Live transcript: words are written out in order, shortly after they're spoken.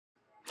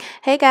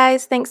Hey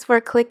guys, thanks for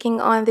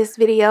clicking on this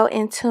video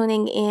and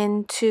tuning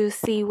in to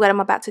see what I'm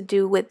about to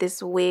do with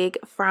this wig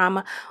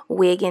from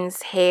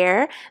Wiggins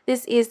Hair.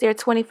 This is their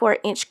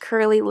 24-inch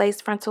curly lace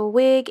frontal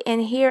wig,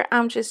 and here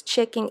I'm just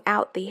checking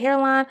out the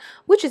hairline,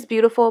 which is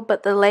beautiful,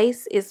 but the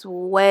lace is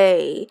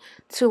way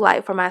too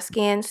light for my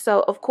skin.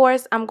 So of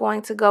course I'm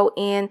going to go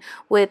in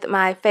with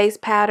my face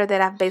powder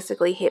that I've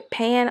basically hit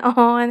pan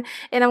on,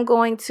 and I'm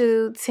going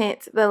to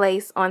tint the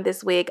lace on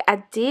this wig.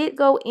 I did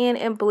go in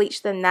and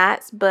bleach the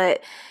knots,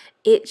 but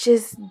it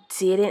just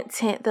didn't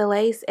tint the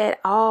lace at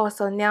all.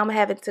 So now I'm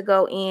having to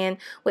go in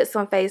with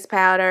some face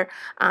powder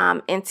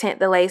and tint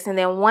the lace. And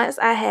then once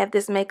I have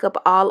this makeup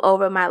all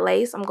over my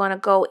lace, I'm going to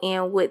go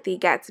in with the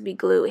Got To Be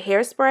Glued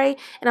hairspray,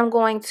 and I'm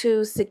going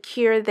to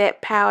secure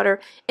that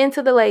powder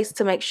into the lace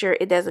to make sure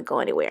it doesn't go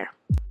anywhere.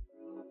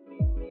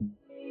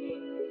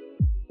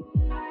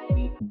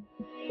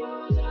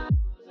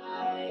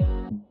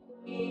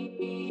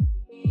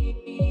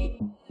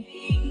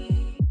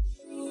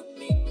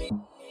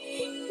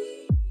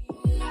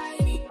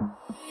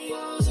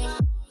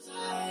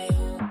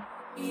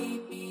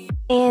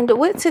 And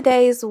with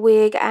today's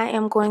wig, I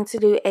am going to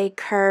do a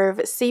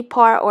curve C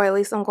part, or at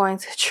least I'm going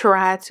to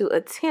try to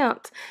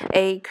attempt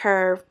a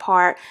curve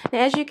part. Now,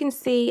 as you can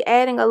see,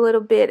 adding a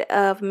little bit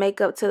of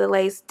makeup to the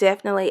lace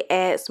definitely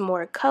adds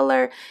more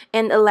color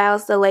and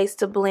allows the lace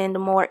to blend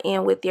more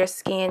in with your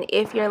skin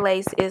if your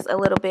lace is a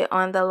little bit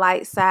on the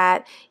light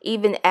side,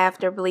 even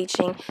after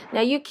bleaching.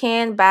 Now, you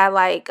can buy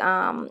like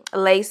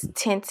lace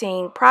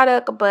tinting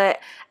product, but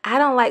I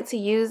don't like to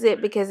use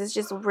it because it's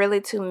just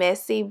really too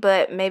messy,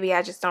 but maybe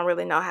I just don't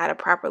really know how to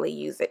properly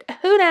use it.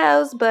 Who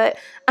knows? But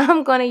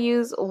I'm going to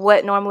use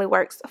what normally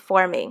works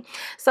for me.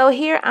 So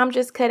here I'm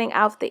just cutting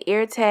off the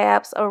ear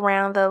tabs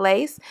around the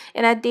lace,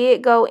 and I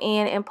did go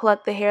in and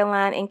pluck the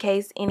hairline in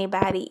case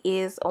anybody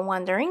is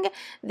wondering.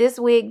 This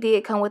wig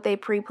did come with a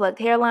pre-plucked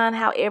hairline,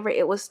 however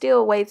it was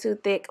still way too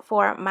thick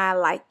for my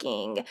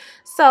liking.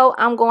 So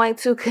I'm going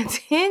to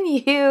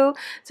continue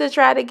to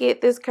try to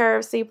get this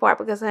curved C part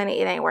because honey,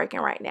 it ain't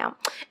working right now.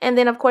 And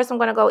then of course I'm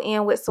going to go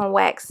in with some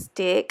wax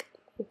stick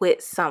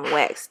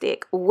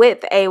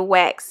with a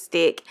wax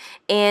stick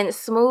and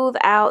smooth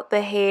out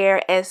the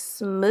hair as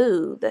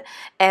smooth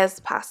as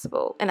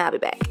possible, and I'll be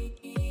back.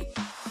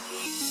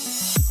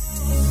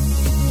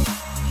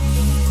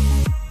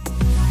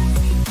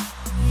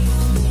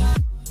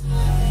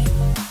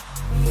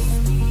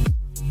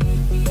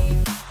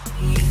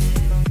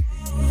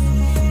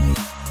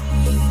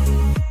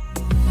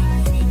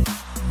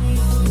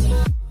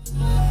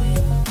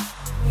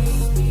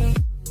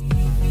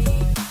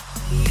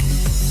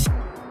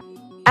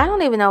 I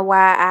don't even know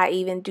why I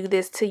even do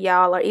this to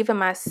y'all or even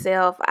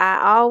myself. I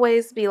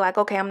always be like,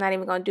 okay, I'm not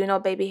even going to do no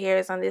baby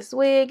hairs on this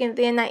wig. And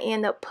then I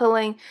end up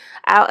pulling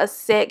out a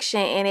section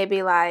and it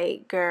be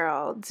like,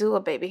 girl, do a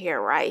baby hair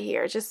right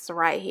here, just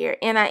right here.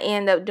 And I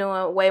end up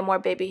doing way more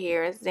baby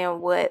hairs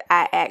than what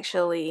I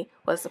actually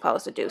was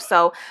supposed to do.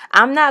 So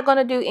I'm not going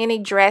to do any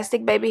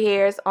drastic baby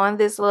hairs on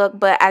this look,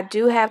 but I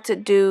do have to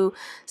do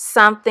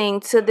something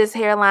to this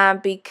hairline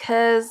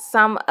because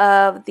some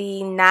of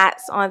the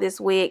knots on this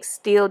wig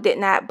still did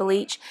not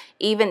bleach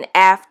even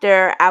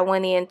after I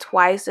went in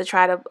twice to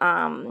try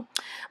to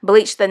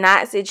bleach the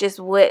knots. It just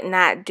would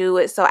not do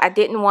it. So I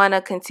didn't want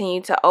to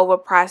continue to over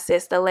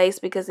process the lace,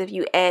 because if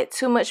you add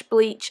too much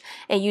bleach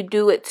and you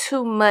do it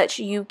too much,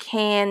 you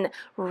can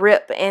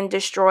rip and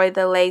destroy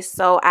the lace.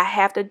 So I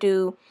have to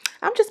do,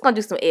 I'm just going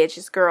to do some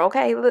edges, girl,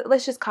 okay?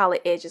 Let's just call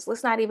it edges.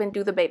 Let's not even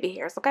do the baby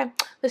hairs, okay?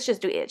 Let's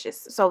just do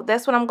edges. So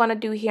that's what I'm going to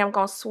do here. I'm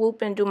going to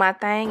swoop and do my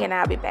thing, and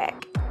I'll be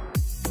back.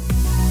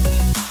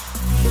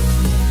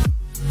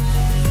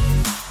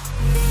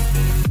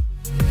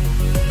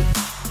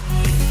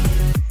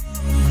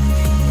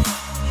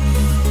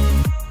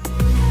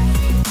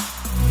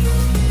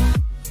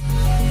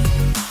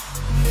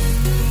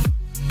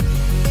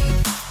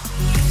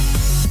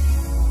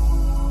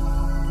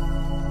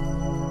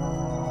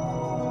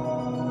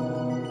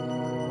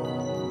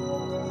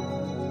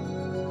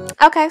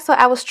 Okay, so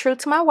I was true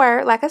to my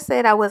word. Like I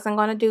said, I wasn't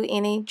going to do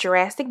any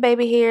drastic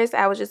baby hairs.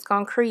 I was just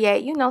going to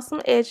create, you know,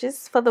 some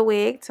edges for the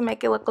wig to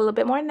make it look a little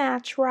bit more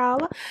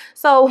natural.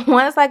 So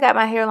once I got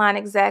my hairline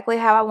exactly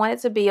how I want it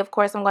to be, of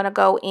course, I'm going to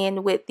go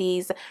in with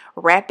these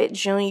Rapid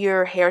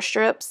Junior hair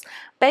strips.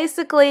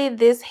 Basically,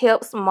 this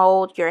helps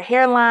mold your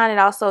hairline. It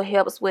also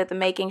helps with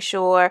making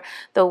sure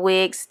the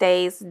wig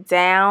stays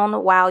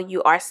down while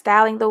you are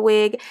styling the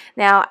wig.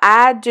 Now,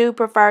 I do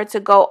prefer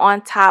to go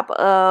on top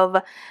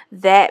of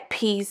that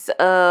piece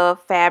of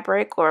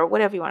fabric, or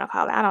whatever you want to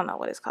call it. I don't know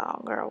what it's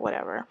called, girl,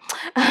 whatever.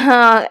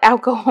 I'll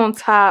go on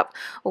top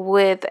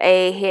with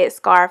a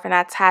headscarf and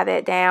I tie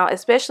that down,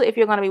 especially if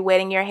you're going to be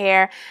wetting your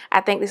hair.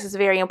 I think this is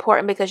very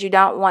important because you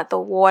don't want the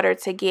water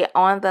to get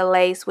on the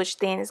lace, which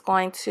then is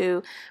going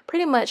to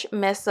pretty much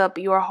mess up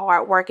your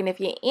hard work. And if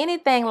you're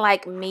anything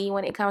like me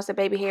when it comes to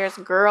baby hairs,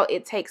 girl,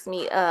 it takes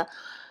me a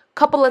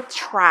couple of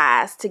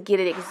tries to get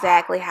it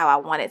exactly how I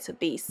want it to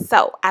be.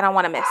 So I don't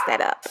want to mess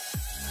that up.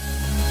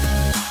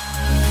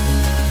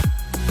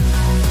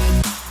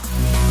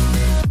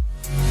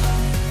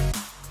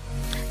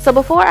 So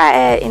before I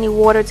add any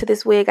water to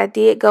this wig, I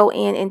did go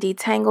in and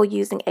detangle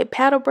using a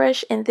paddle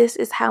brush, and this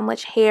is how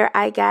much hair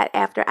I got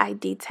after I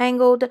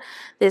detangled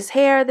this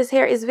hair. This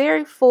hair is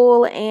very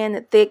full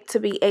and thick to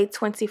be a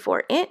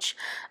 24-inch.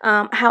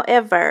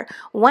 However,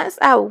 once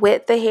I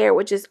wet the hair,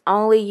 which is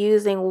only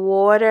using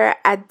water,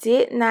 I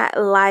did not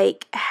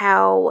like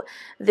how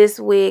this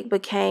wig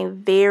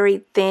became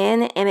very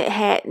thin and it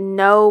had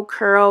no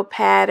curl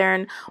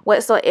pattern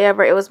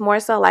whatsoever. It was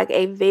more so like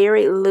a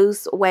very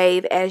loose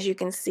wave, as you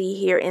can see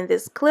here in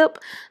this clip.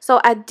 So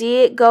I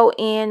did go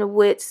in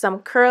with some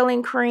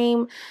curling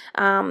cream.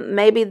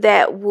 Maybe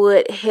that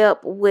would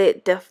help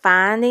with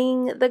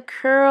defining the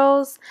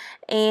curls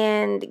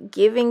and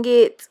giving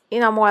it, you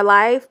know, more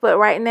life. But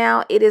right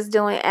now it is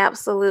doing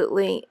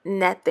absolutely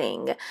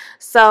nothing.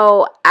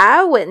 So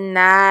I would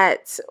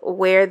not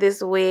wear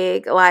this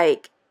wig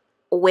like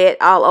wet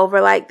all over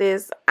like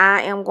this.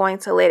 I am going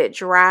to let it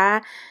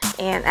dry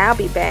and I'll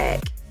be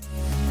back.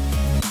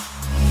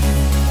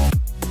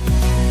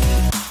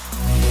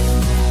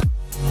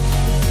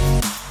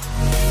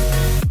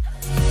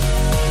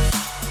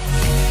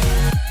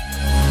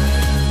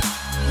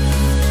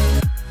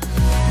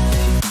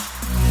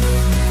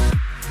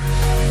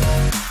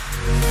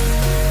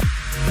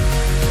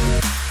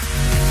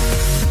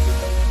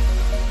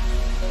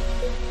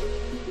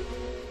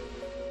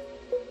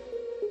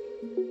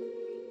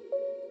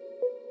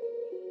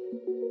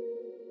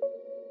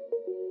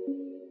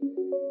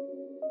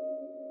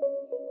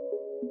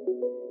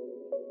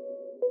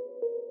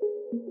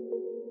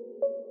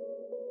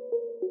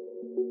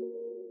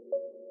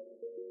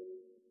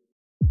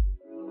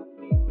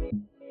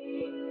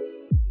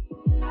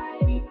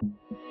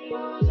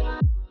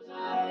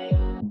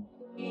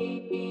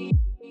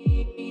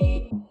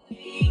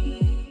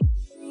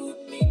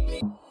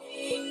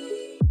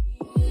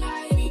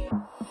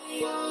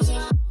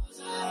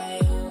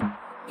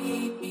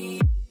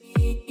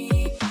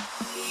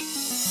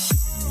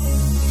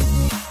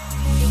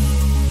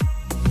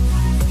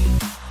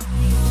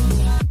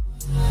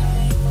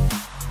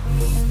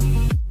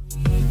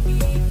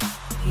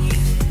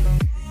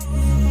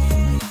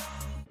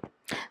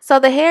 So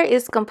the hair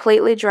is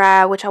completely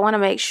dry, which I want to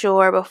make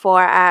sure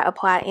before I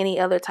apply any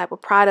other type of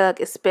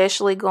product,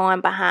 especially going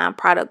behind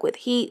product with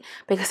heat,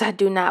 because I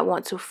do not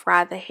want to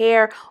fry the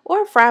hair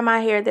or fry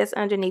my hair that's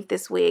underneath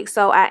this wig.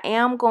 So I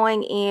am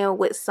going in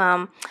with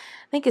some,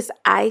 I think it's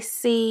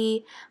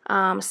icy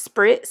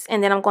spritz,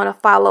 and then I'm going to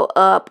follow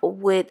up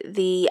with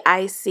the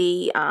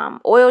icy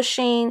oil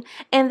sheen,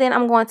 and then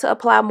I'm going to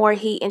apply more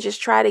heat and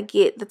just try to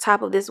get the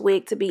top of this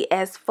wig to be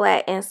as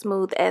flat and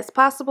smooth as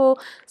possible.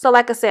 So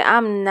like I said,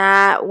 I'm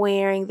not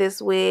wearing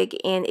this wig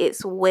in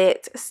its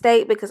wet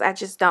state because I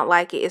just don't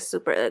like it. It's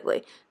super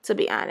ugly, to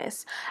be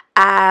honest.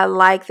 I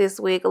like this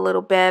wig a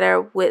little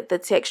better with the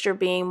texture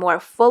being more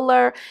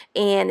fuller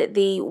and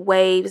the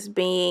waves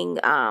being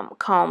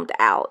combed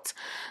out.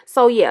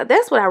 So yeah,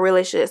 that's what I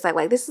really should say.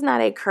 Like, this is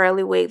not a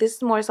curly wig. This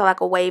is more so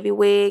like a wavy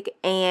wig,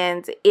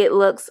 and it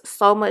looks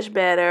so much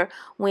better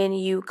when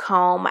you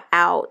comb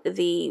out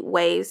the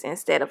waves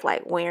instead of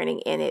like wearing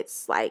it in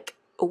its like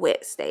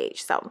wet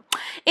stage. So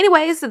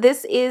anyways,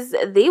 this is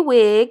the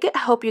wig.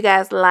 Hope you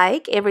guys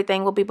like.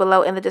 Everything will be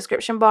below in the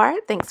description bar.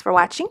 Thanks for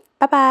watching.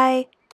 Bye bye.